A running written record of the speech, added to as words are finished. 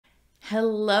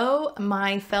Hello,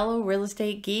 my fellow real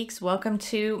estate geeks. Welcome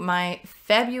to my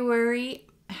February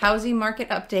housing market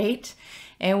update.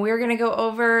 And we're going to go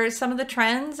over some of the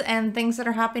trends and things that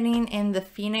are happening in the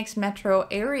Phoenix metro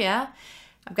area.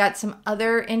 I've got some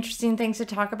other interesting things to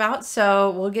talk about, so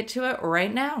we'll get to it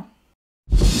right now.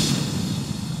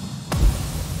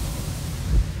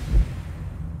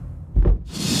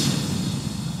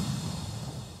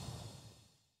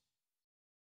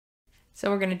 So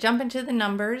we're going to jump into the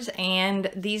numbers, and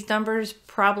these numbers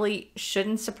probably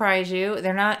shouldn't surprise you.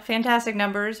 They're not fantastic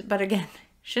numbers, but again,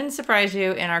 shouldn't surprise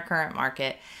you in our current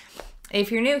market.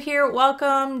 If you're new here,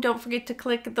 welcome. Don't forget to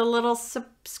click the little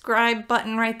subscribe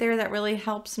button right there. That really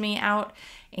helps me out.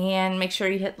 And make sure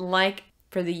you hit like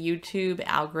for the YouTube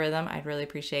algorithm. I'd really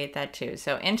appreciate that too.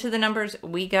 So into the numbers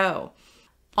we go.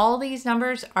 All these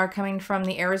numbers are coming from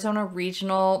the Arizona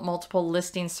Regional Multiple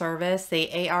Listing Service, the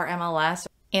ARMLS.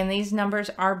 And these numbers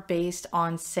are based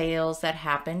on sales that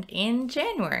happened in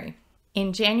January.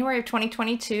 In January of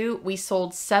 2022, we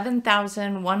sold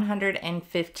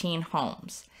 7,115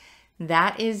 homes.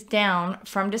 That is down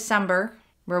from December,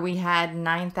 where we had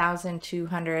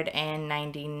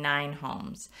 9,299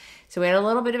 homes. So we had a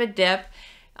little bit of a dip.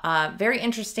 Very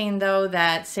interesting, though,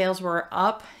 that sales were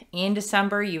up in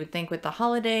December. You would think with the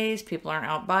holidays, people aren't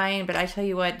out buying. But I tell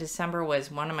you what, December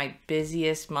was one of my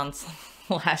busiest months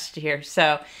last year.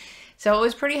 So it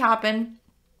was pretty hopping.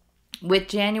 With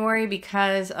January,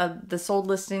 because of the sold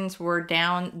listings were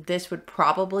down, this would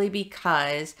probably be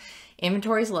because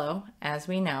inventory is low, as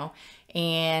we know,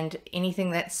 and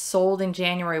anything that sold in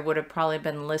January would have probably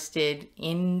been listed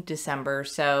in December.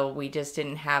 So we just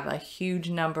didn't have a huge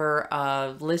number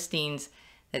of listings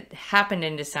that happened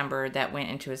in December that went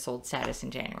into a sold status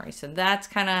in January. So that's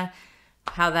kind of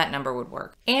how that number would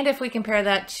work. And if we compare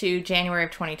that to January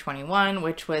of 2021,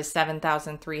 which was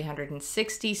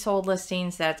 7,360 sold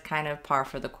listings, that's kind of par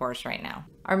for the course right now.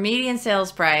 Our median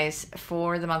sales price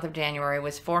for the month of January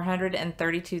was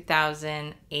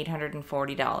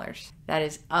 $432,840. That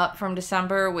is up from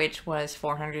December, which was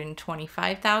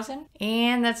 $425,000.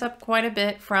 And that's up quite a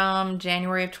bit from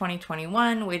January of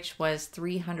 2021, which was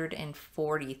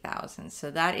 $340,000. So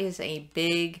that is a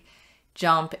big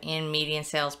jump in median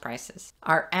sales prices.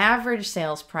 Our average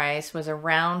sales price was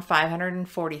around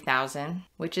 $540,000,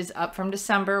 which is up from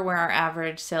December, where our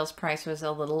average sales price was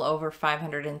a little over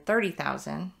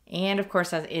 $530,000. And of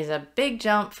course, that is a big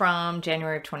jump from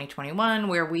January of 2021,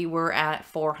 where we were at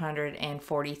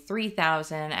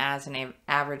 $443,000 as an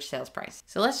average sales price.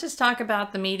 So let's just talk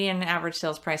about the median average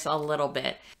sales price a little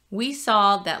bit. We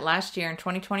saw that last year in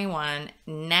 2021,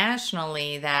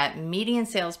 nationally, that median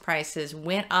sales prices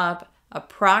went up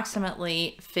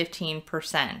approximately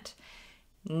 15%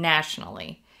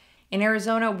 nationally. In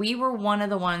Arizona, we were one of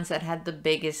the ones that had the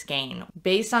biggest gain.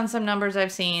 Based on some numbers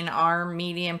I've seen, our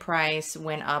median price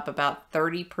went up about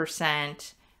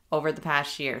 30% over the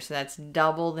past year. So that's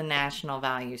double the national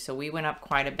value. So we went up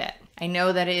quite a bit. I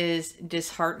know that it is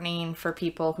disheartening for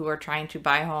people who are trying to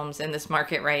buy homes in this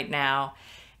market right now,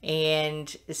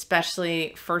 and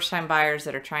especially first-time buyers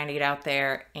that are trying to get out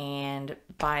there and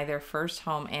buy their first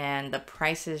home, and the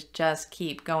prices just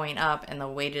keep going up and the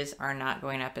wages are not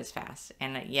going up as fast.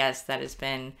 And yes, that has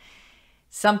been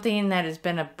something that has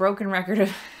been a broken record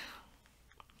of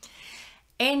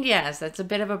and yes, that's a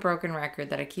bit of a broken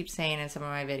record that I keep saying in some of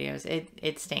my videos.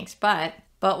 It stinks, but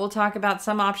we'll talk about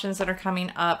some options that are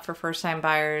coming up for first-time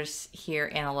buyers here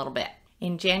in a little bit.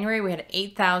 In January, we had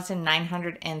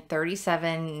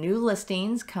 8,937 new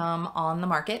listings come on the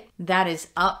market. That is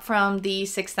up from the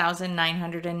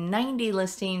 6,990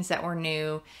 listings that were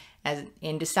new as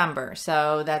in December.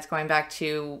 So that's going back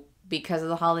to, because of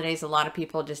the holidays, a lot of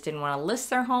people just didn't want to list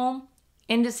their home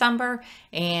in December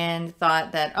and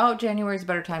thought that, oh, January is a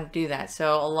better time to do that.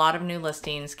 So a lot of new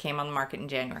listings came on the market in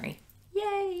January.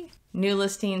 Yay! New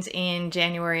listings in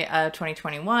January of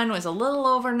 2021 was a little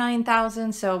over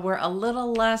 9,000, so we're a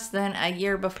little less than a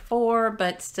year before,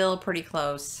 but still pretty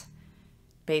close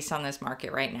based on this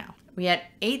market right now. We had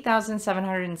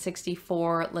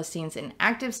 8,764 listings in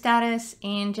active status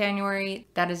in January.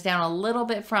 That is down a little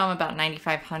bit from about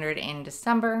 9,500 in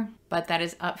December, but that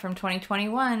is up from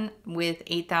 2021 with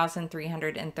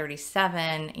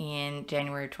 8,337 in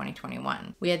January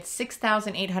 2021. We had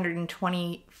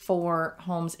 6,824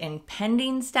 homes in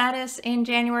pending status in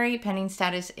January. Pending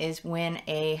status is when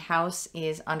a house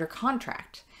is under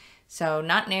contract. So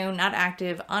not new, not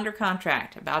active, under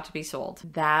contract, about to be sold.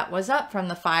 That was up from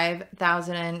the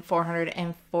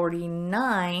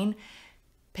 5,449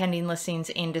 Pending listings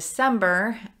in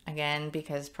December, again,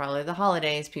 because probably the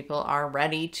holidays, people are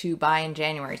ready to buy in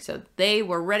January. So they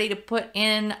were ready to put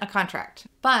in a contract.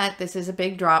 But this is a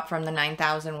big drop from the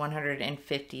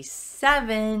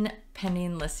 9,157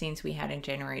 pending listings we had in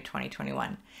January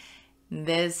 2021.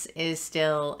 This is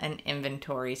still an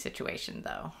inventory situation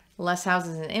though. Less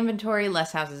houses in inventory,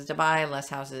 less houses to buy, less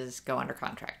houses go under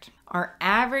contract. Our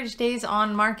average days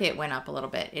on market went up a little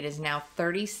bit. It is now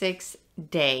 36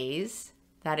 days.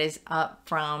 That is up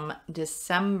from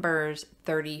December's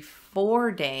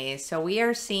 34 days. So we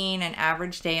are seeing an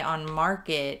average day on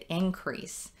market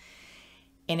increase.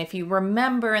 And if you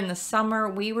remember in the summer,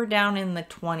 we were down in the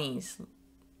 20s,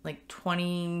 like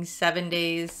 27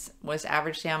 days was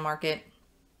average day on market,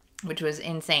 which was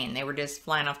insane. They were just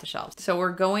flying off the shelves. So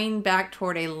we're going back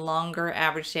toward a longer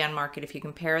average day on market. If you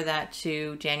compare that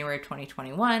to January of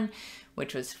 2021,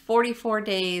 which was 44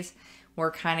 days,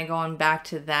 we're kind of going back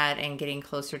to that and getting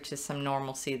closer to some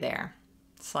normalcy there,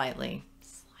 slightly.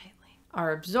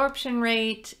 Our absorption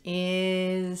rate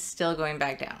is still going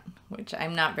back down, which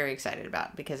I'm not very excited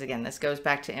about because again, this goes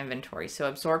back to inventory. So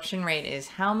absorption rate is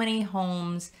how many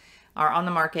homes are on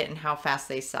the market and how fast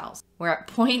they sell. We're at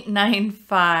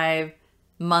 0.95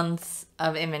 months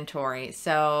of inventory.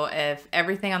 So if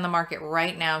everything on the market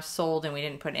right now sold and we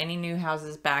didn't put any new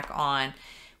houses back on,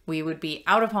 we would be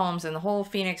out of homes in the whole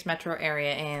Phoenix metro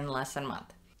area in less than a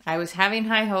month. I was having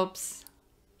high hopes.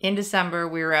 In December,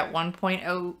 we were at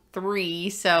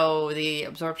 1.03, so the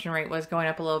absorption rate was going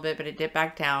up a little bit, but it dipped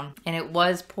back down. And it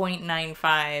was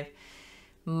 0.95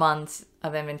 months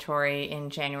of inventory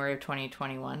in January of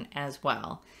 2021 as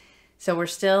well. So we're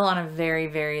still on a very,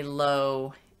 very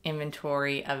low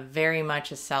inventory of very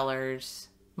much a seller's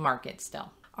market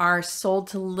still. Our sold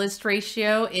to list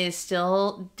ratio is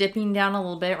still dipping down a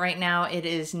little bit. Right now it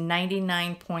is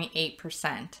 99.8%.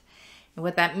 And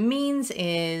what that means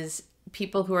is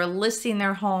people who are listing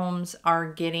their homes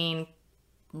are getting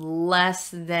less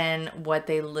than what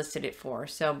they listed it for.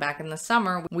 So back in the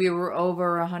summer, we were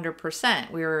over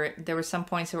 100%. There were some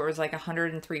points where it was like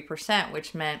 103%,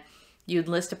 which meant you'd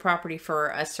list a property for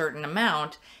a certain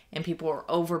amount and people were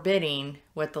overbidding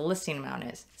what the listing amount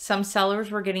is. Some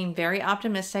sellers were getting very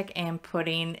optimistic and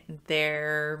putting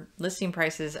their listing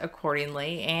prices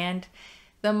accordingly, and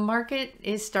the market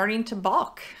is starting to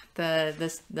balk.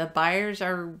 The buyers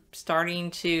are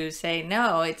starting to say,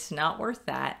 no, it's not worth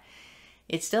that.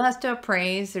 It still has to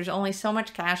appraise. There's only so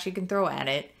much cash you can throw at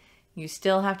it. You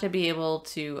still have to be able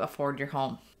to afford your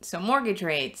home. So mortgage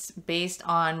rates based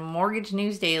on Mortgage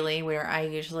News Daily, where I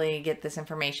usually get this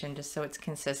information just so it's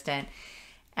consistent.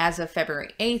 As of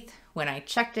February 8th, when I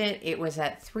checked it, it was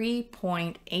at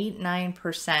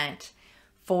 3.89%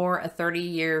 for a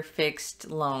 30-year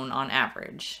fixed loan on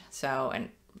average. So a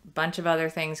bunch of other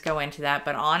things go into that,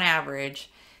 but on average,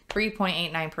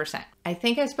 3.89%. I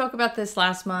think I spoke about this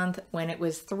last month when it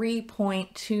was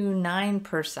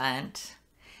 3.29%,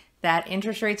 that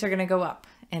interest rates are going to go up.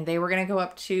 And they were going to go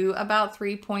up to about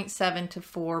 3.7 to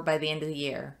 4 by the end of the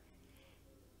year.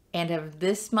 And of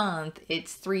this month,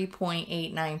 it's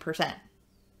 3.89%.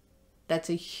 That's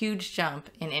a huge jump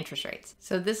in interest rates.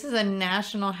 So this is a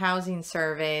national housing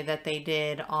survey that they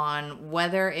did on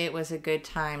whether it was a good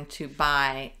time to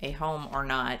buy a home or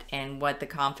not and what the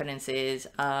confidence is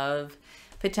of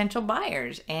potential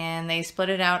buyers. And they split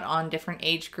it out on different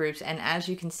age groups. And as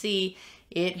you can see,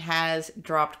 it has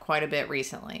dropped quite a bit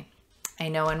recently. I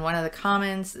know in one of the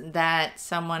comments that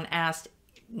someone asked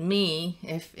me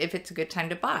if it's a good time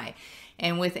to buy.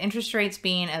 And with interest rates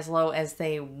being as low as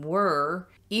they were,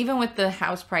 even with the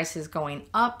house prices going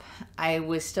up, I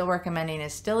was still recommending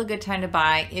it's still a good time to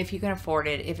buy if you can afford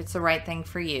it, if it's the right thing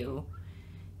for you,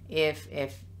 if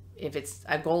it's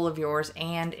a goal of yours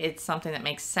and it's something that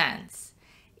makes sense.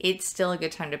 It's still a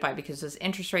good time to buy because those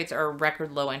interest rates are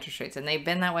record low interest rates and they've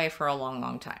been that way for a long,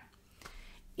 long time.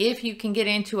 If you can get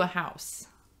into a house,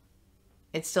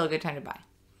 it's still a good time to buy.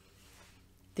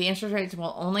 The interest rates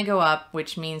will only go up,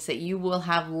 which means that you will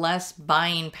have less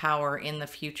buying power in the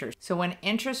future. So when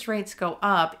interest rates go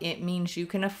up, it means you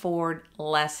can afford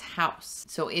less house.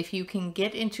 So if you can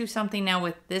get into something now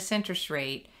with this interest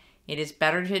rate, it is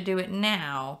better to do it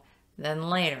now than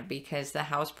later because the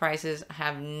house prices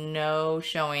have no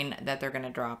showing that they're going to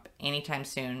drop anytime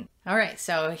soon. All right,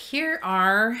 so here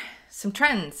are some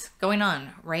trends going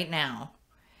on right now.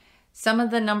 Some of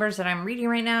the numbers that I'm reading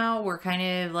right now were kind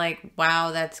of like,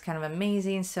 wow, that's kind of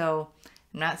amazing. So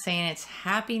I'm not saying it's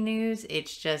happy news.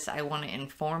 It's just I want to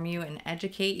inform you and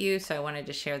educate you. So I wanted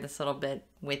to share this little bit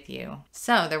with you.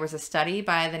 So there was a study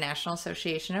by the National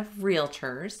Association of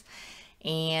Realtors,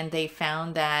 and they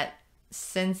found that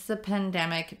since the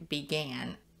pandemic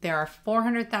began, there are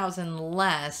 400,000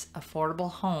 less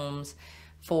affordable homes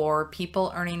for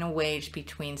people earning a wage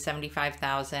between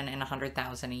 $75,000 and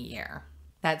 $100,000 a year.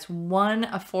 That's one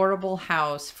affordable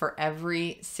house for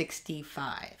every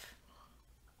 65.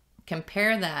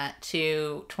 Compare that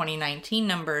to 2019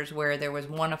 numbers where there was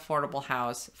one affordable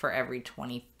house for every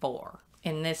 24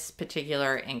 in this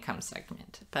particular income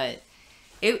segment. But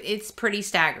it's pretty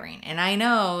staggering. And I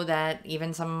know that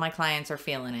even some of my clients are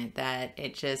feeling it, that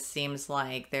it just seems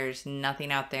like there's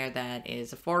nothing out there that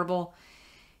is affordable.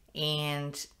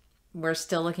 And we're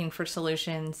still looking for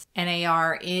solutions.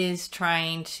 NAR is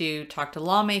trying to talk to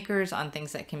lawmakers on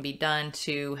things that can be done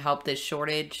to help this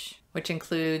shortage, which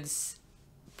includes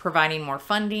providing more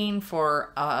funding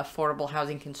for affordable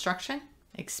housing construction,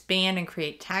 expand and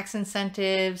create tax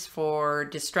incentives for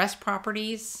distressed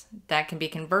properties that can be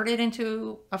converted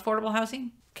into affordable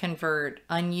housing, convert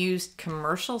unused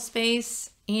commercial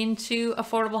space into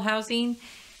affordable housing.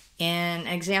 An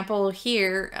example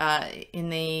here in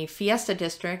the Fiesta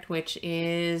District, which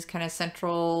is kind of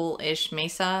central-ish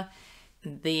Mesa.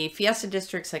 The Fiesta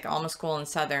District's like Alma School and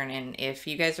Southern, and if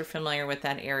you guys are familiar with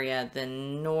that area, the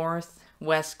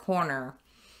northwest corner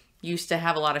used to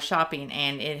have a lot of shopping,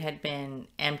 and it had been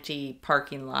empty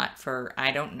parking lot for,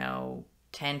 I don't know,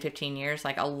 10, 15 years,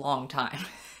 like a long time.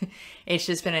 It's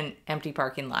just been an empty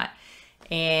parking lot.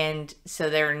 And so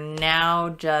they're now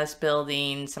just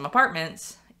building some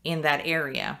apartments in that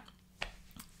area.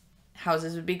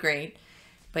 Houses would be great,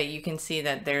 but you can see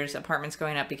that there's apartments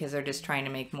going up because they're just trying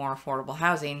to make more affordable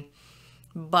housing.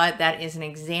 But that is an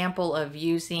example of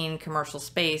using commercial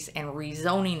space and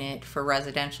rezoning it for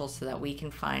residential so that we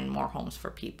can find more homes for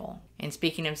people. And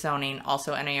speaking of zoning,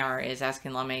 also NAR is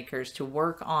asking lawmakers to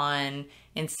work on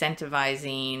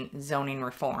incentivizing zoning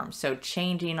reform. So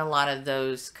changing a lot of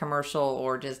those commercial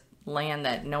or just land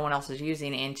that no one else is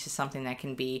using into something that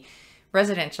can be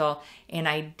residential, and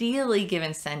ideally give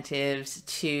incentives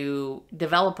to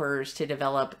developers to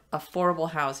develop affordable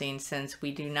housing, since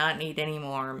we do not need any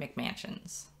more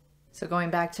McMansions. So going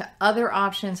back to other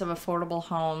options of affordable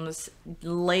homes,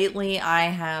 lately I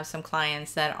have some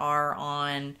clients that are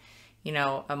on, you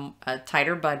know, a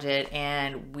tighter budget,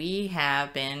 and we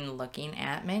have been looking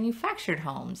at manufactured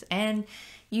homes. And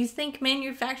you think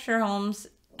manufactured homes,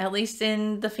 at least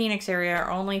in the Phoenix area, are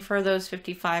only for those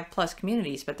 55 plus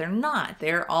communities, but they're not.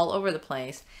 They're all over the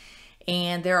place.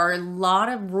 And there are a lot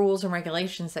of rules and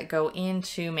regulations that go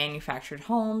into manufactured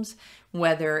homes,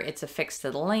 whether it's affixed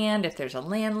to the land, if there's a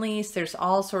land lease, there's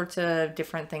all sorts of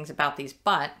different things about these,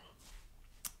 but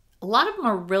a lot of them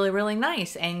are really, really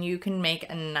nice, and you can make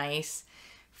a nice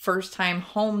first time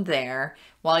home there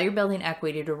while you're building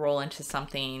equity to roll into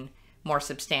something more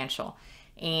substantial.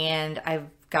 And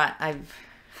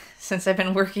since I've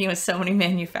been working with so many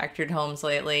manufactured homes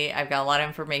lately, I've got a lot of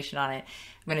information on it.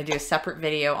 I'm going to do a separate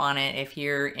video on it if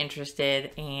you're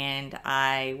interested, and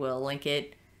I will link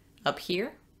it up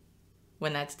here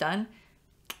when that's done.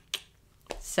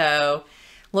 So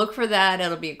look for that.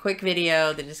 It'll be a quick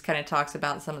video that just kind of talks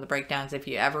about some of the breakdowns if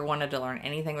you ever wanted to learn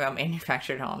anything about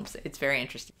manufactured homes. It's very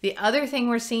interesting. The other thing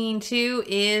we're seeing too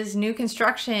is new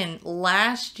construction.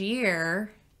 Last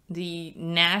year, the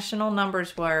national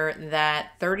numbers were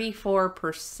that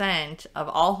 34% of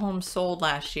all homes sold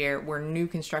last year were new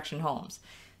construction homes.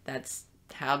 That's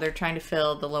how they're trying to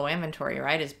fill the low inventory,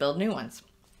 right? Is build new ones.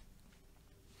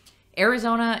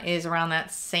 Arizona is around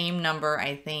that same number.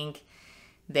 I think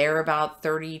they're about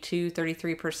 32,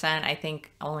 33%. I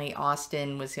think only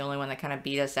Austin was the only one that kind of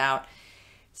beat us out.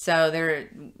 So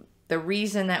the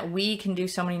reason that we can do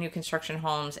so many new construction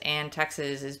homes and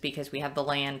Texas is because we have the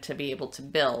land to be able to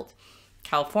build.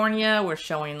 California, we're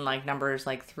showing like numbers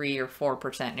like 3 or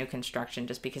 4% new construction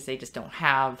just because they just don't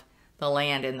have the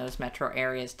land in those metro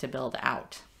areas to build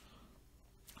out.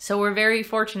 So we're very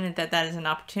fortunate that that is an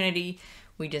opportunity.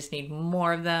 We just need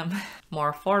more of them,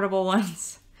 more affordable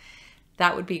ones.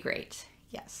 That would be great.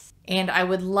 Yes. And I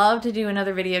would love to do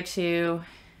another video too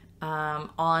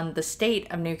on the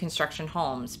state of new construction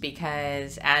homes,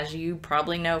 because as you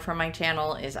probably know from my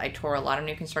channel is I tour a lot of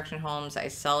new construction homes. I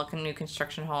sell new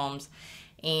construction homes,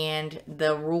 and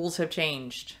the rules have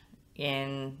changed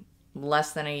in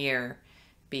less than a year,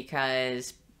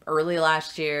 because early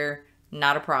last year,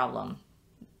 not a problem.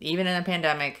 Even in the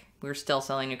pandemic, we were still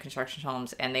selling new construction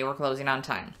homes and they were closing on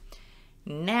time.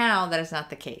 Now that is not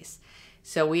the case.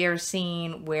 So we are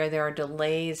seeing where there are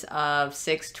delays of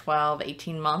 6, 12,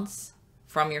 18 months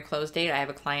from your close date. I have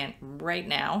a client right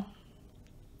now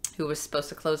who was supposed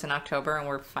to close in October, and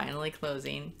we're finally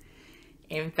closing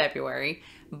in February.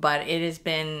 But it has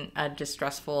been a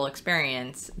distressful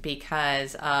experience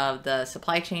because of the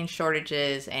supply chain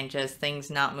shortages and just things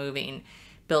not moving.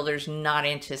 builders not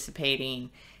anticipating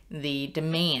the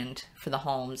demand for the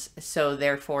homes, so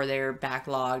therefore they're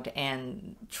backlogged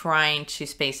and trying to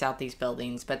space out these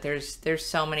buildings. But there's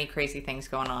so many crazy things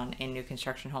going on in new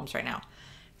construction homes right now.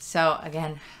 So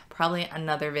again, probably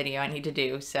another video I need to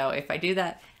do. So if I do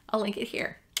that, I'll link it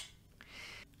here.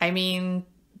 I mean,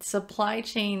 supply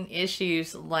chain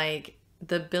issues, like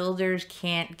the builders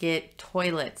can't get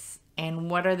toilets.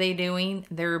 And what are they doing?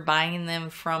 They're buying them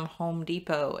from Home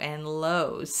Depot and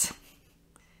Lowe's.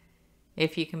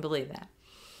 If you can believe that.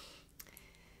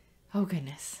 Oh,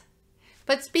 goodness.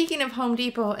 But speaking of Home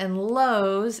Depot and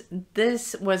Lowe's,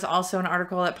 this was also an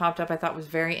article that popped up I thought was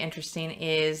very interesting,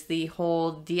 is the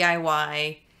whole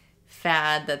DIY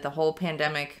fad that the whole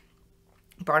pandemic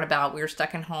brought about. We were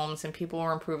stuck in homes and people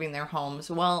were improving their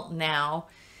homes. Well, now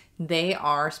they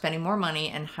are spending more money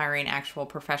and hiring actual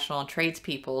professional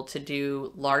tradespeople to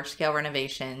do large-scale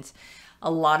renovations. A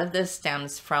lot of this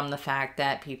stems from the fact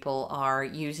that people are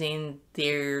using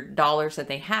their dollars that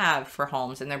they have for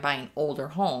homes, and they're buying older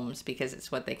homes because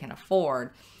it's what they can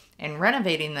afford, and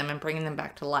renovating them and bringing them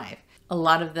back to life. A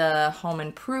lot of the home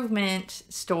improvement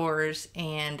stores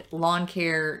and lawn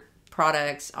care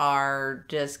products are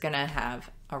just gonna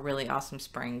have a really awesome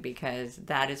spring, because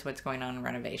that is what's going on in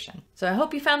renovation. So I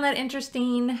hope you found that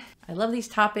interesting. I love these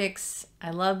topics. I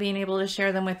love being able to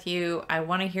share them with you. I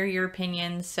want to hear your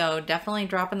opinions, so definitely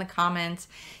drop in the comments.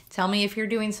 Tell me if you're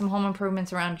doing some home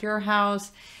improvements around your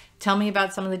house. Tell me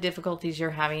about some of the difficulties you're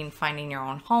having finding your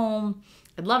own home.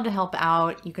 I'd love to help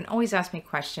out. You can always ask me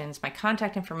questions. My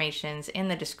contact information's in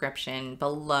the description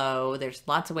below. There's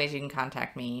lots of ways you can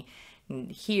contact me.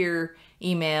 Here,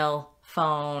 email,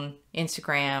 phone,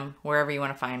 Instagram, wherever you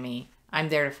want to find me. I'm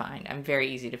there to find. I'm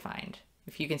very easy to find.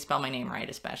 If you can spell my name right,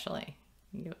 especially,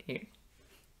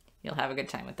 you'll have a good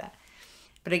time with that.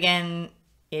 But again,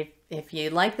 if you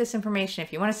like this information,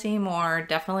 if you want to see more,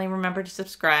 definitely remember to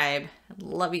subscribe. I'd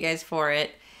love you guys for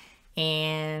it.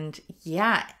 And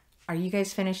yeah, are you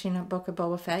guys finishing a Book of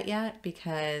Boba Fett yet?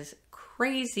 Because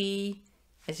crazy,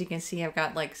 as you can see, I've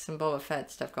got like some Boba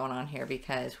Fett stuff going on here,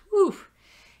 because whew,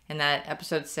 in that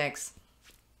episode 6,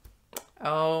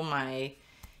 oh my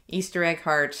Easter egg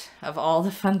heart of all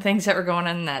the fun things that were going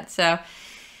on in that. So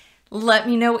let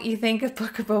me know what you think of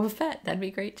Book of Boba Fett. That'd be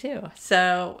great too.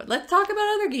 So let's talk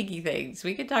about other geeky things.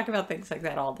 We could talk about things like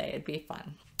that all day. It'd be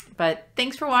fun. But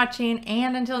thanks for watching,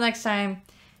 and until next time,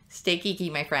 stay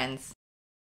geeky, my friends.